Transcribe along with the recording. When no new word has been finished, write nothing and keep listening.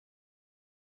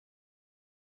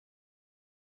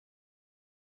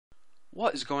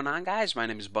What is going on, guys? My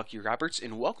name is Bucky Roberts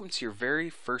and welcome to your very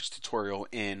first tutorial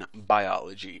in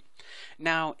biology.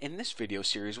 Now, in this video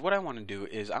series, what I want to do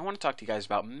is I want to talk to you guys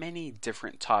about many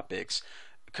different topics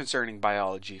concerning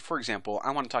biology. For example,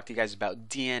 I want to talk to you guys about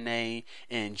DNA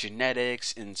and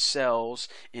genetics and cells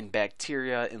and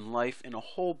bacteria and life and a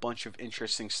whole bunch of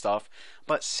interesting stuff.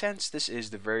 But since this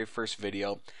is the very first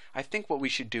video, I think what we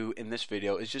should do in this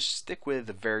video is just stick with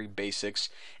the very basics.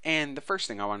 And the first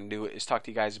thing I want to do is talk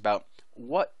to you guys about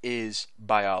what is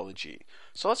biology.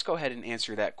 So let's go ahead and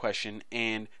answer that question,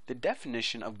 and the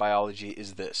definition of biology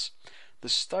is this: the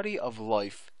study of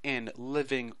life and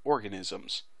living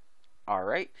organisms.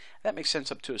 Alright, that makes sense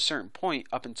up to a certain point,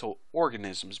 up until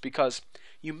organisms, because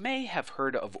you may have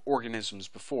heard of organisms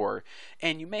before,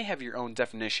 and you may have your own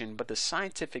definition, but the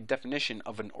scientific definition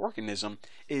of an organism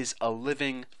is a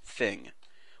living thing.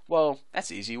 Well,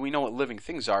 that's easy. We know what living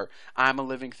things are. I'm a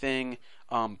living thing.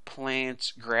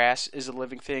 Plants, grass is a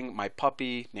living thing. My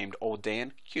puppy, named Old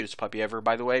Dan, cutest puppy ever,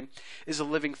 by the way, is a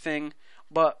living thing.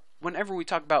 But whenever we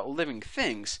talk about living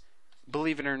things,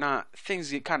 believe it or not,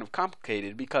 things get kind of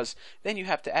complicated, because then you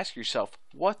have to ask yourself,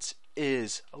 what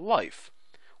is life?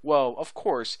 Well, of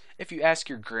course, if you ask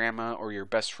your grandma or your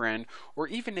best friend, or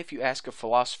even if you ask a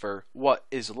philosopher, what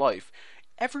is life?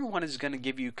 Everyone is going to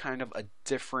give you kind of a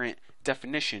different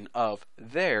definition of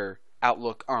their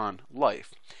outlook on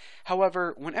life.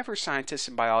 However, whenever scientists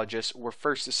and biologists were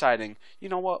first deciding,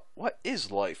 what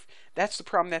is life? That's the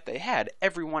problem that they had.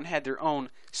 Everyone had their own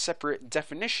separate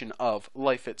definition of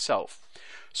life itself.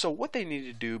 So what they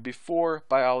needed to do before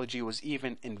biology was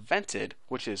even invented,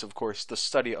 which is of course the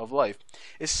study of life,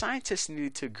 is scientists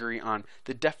needed to agree on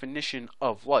the definition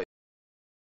of life.